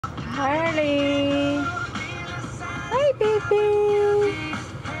Charlie. Hi, baby.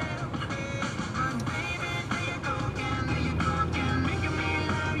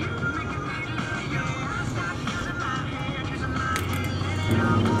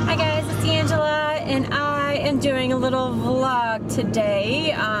 Hi guys, it's Angela, and I am doing a little vlog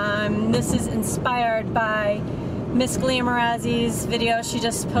today. This is inspired by Miss Glamorazzi's video she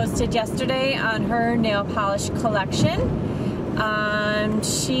just posted yesterday on her nail polish collection.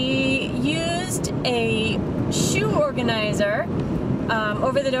 She used a shoe organizer,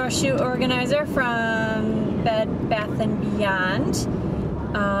 over-the-door shoe organizer from Bed Bath & Beyond,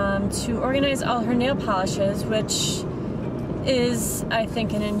 to organize all her nail polishes, which is, I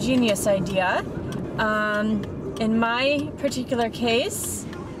think, an ingenious idea. In my particular case,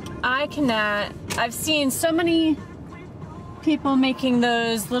 I've seen so many people making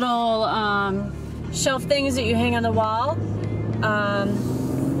those little shelf things that you hang on the wall,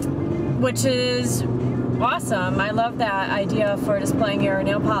 which is awesome. I love that idea for displaying your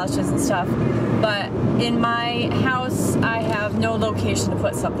nail polishes and stuff, but in my house I have no location to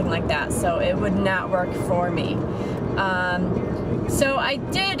put something like that, so it would not work for me. So I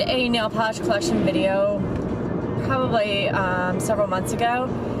did a nail polish collection video probably several months ago,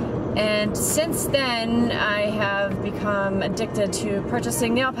 and since then I have become addicted to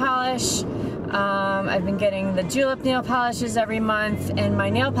purchasing nail polish. I've been getting the julep nail polishes every month, and my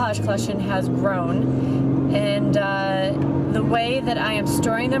nail polish collection has grown, and the way that I am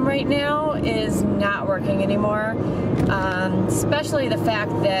storing them right now is not working anymore, especially the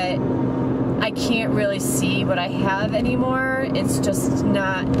fact that I can't really see what I have anymore. It's just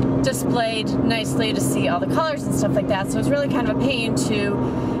not displayed nicely to see all the colors and stuff like that, so it's really kind of a pain to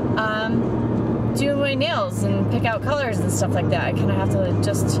do my nails and pick out colors and stuff like that. I kind of have to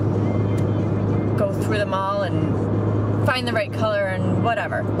just go through them all and find the right color and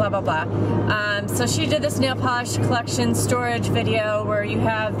whatever, blah blah blah. So she did this nail polish collection storage video where you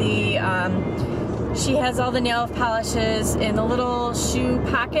have the she has all the nail polishes in the little shoe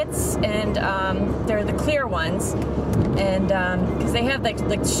pockets, and they're the clear ones, and because they have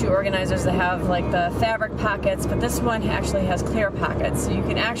like shoe organizers that have like the fabric pockets, but this one actually has clear pockets, so you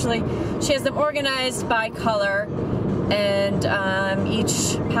can actually, she has them organized by color, and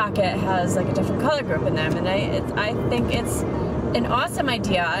each pocket has like a different color group in them, and I think it's an awesome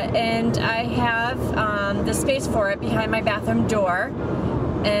idea, and I have the space for it behind my bathroom door,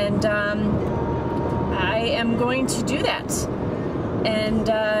 and I am going to do that. And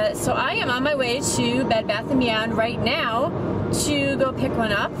so I am on my way to Bed Bath & Beyond right now to go pick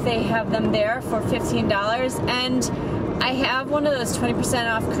one up. They have them there for $15, and I have one of those 20%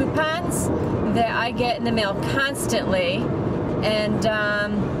 off coupons that I get in the mail constantly, and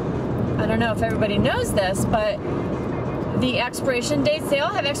I don't know if everybody knows this, but the expiration dates, they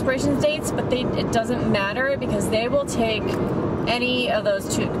all have expiration dates, but it doesn't matter, because they will take any of those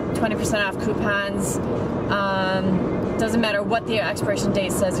 20% off coupons. Doesn't matter what the expiration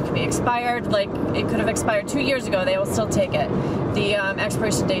date says. It could be expired, like it could have expired 2 years ago, they will still take it. The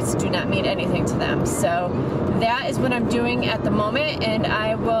expiration dates do not mean anything to them. So that is what I'm doing at the moment, and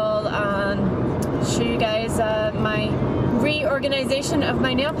I will show you guys my reorganization of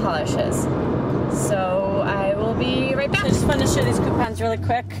my nail polishes. So I will be right back. I just wanted to show these coupons really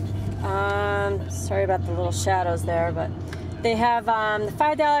quick. Sorry about the little shadows there, but they have the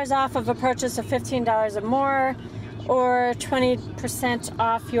 $5 off of a purchase of $15 or more, or 20%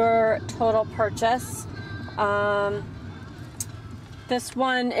 off your total purchase. This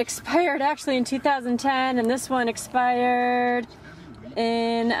one expired actually in 2010, and this one expired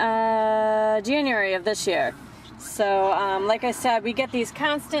in January of this year. So like I said, we get these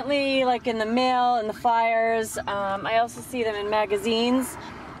constantly, like in the mail and the flyers. I also see them in magazines,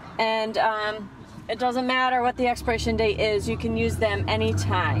 and it doesn't matter what the expiration date is, you can use them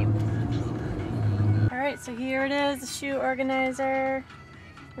anytime. Alright, so here it is, the shoe organizer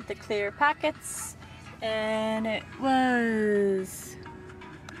with the clear pockets, and it was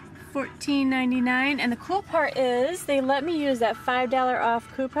 $14.99, and the cool part is they let me use that $5 off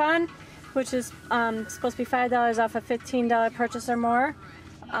coupon, which is supposed to be $5 off a $15 purchase or more,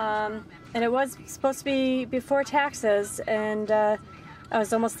 and it was supposed to be before taxes, and I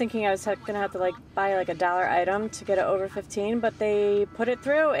was almost thinking I was gonna have to like buy like a $1 item to get it over 15, but they put it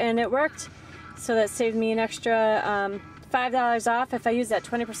through and it worked, so that saved me an extra $5 off. If I used that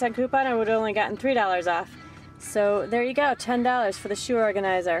 20% coupon, I would have only gotten $3 off. So there you go, $10 for the shoe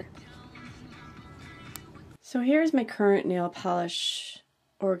organizer. So here's my current nail polish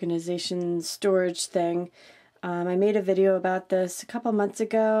organization storage thing. I made a video about this a couple months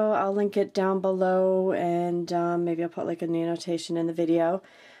ago. I'll link it down below, and maybe I'll put like an annotation in the video.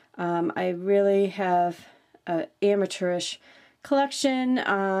 I really have an amateurish collection,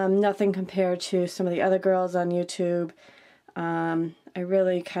 nothing compared to some of the other girls on YouTube. I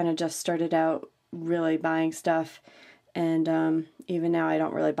really kind of just started out really buying stuff, and even now I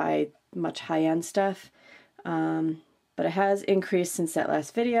don't really buy much high-end stuff, but it has increased since that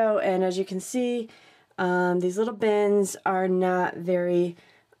last video. And as you can see, these little bins are not very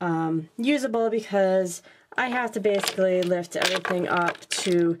usable because I have to basically lift everything up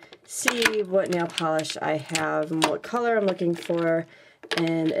to see what nail polish I have and what color I'm looking for,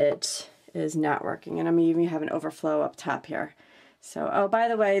 and it is not working. And I'm even having overflow up top here. So, oh, by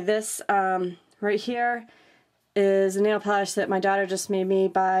the way, this right here is a nail polish that my daughter just made me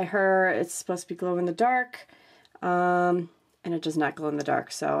buy her. It's supposed to be glow in the dark, and it does not glow in the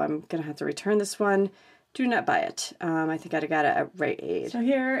dark, so I'm gonna have to return this one. Do not buy it. I think I got it at Rite Aid. So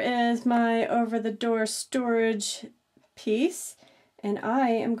here is my over-the-door storage piece, and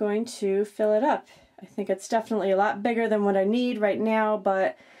I am going to fill it up. I think it's definitely a lot bigger than what I need right now,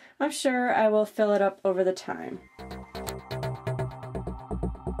 but I'm sure I will fill it up over the time.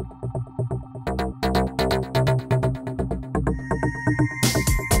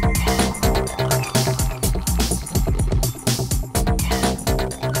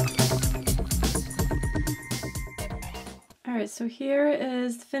 Alright, so here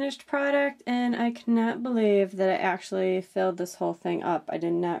is the finished product, and I cannot believe that I actually filled this whole thing up. I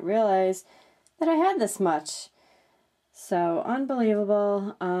did not realize that I had this much. So,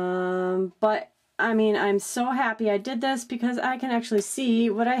 unbelievable. But, I mean, I'm so happy I did this because I can actually see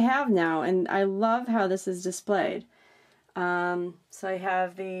what I have now, and I love how this is displayed. So I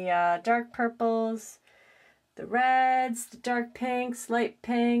have the dark purples, the reds, the dark pinks, light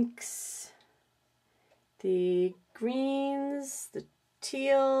pinks, the greens, the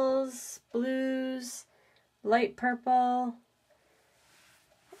teals, blues, light purple,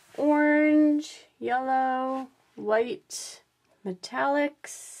 orange, yellow, white,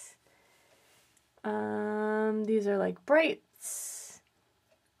 metallics. These are like brights,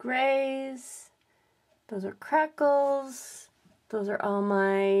 grays, those are crackles, those are all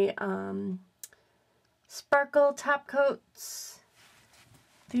my sparkle top coats.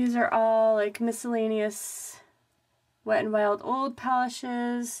 These are all like miscellaneous Wet n Wild old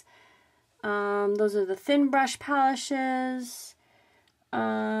polishes. Those are the thin brush polishes.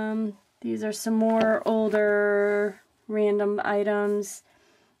 These are some more older random items.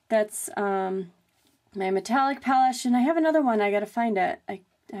 That's my metallic polish, and I have another one. I gotta find it.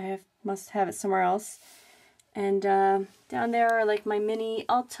 Must have it somewhere else. And down there are like my mini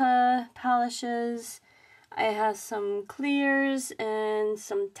Ulta polishes. I have some clears and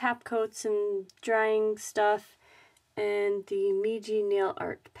some top coats and drying stuff, and the Meiji nail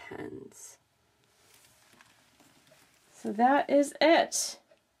art pens. So that is it.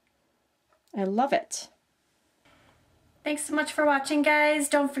 I love it. Thanks so much for watching, guys.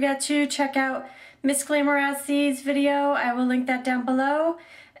 Don't forget to check out Miss Glamorazzi's video. I will link that down below.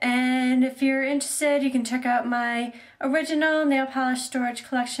 And if you're interested, you can check out my original nail polish storage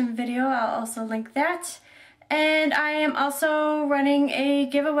collection video. I'll also link that. And I am also running a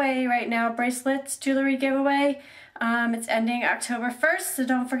giveaway right now, bracelets, jewelry giveaway. It's ending October 1st, so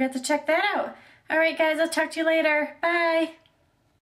don't forget to check that out. Alright guys, I'll talk to you later. Bye!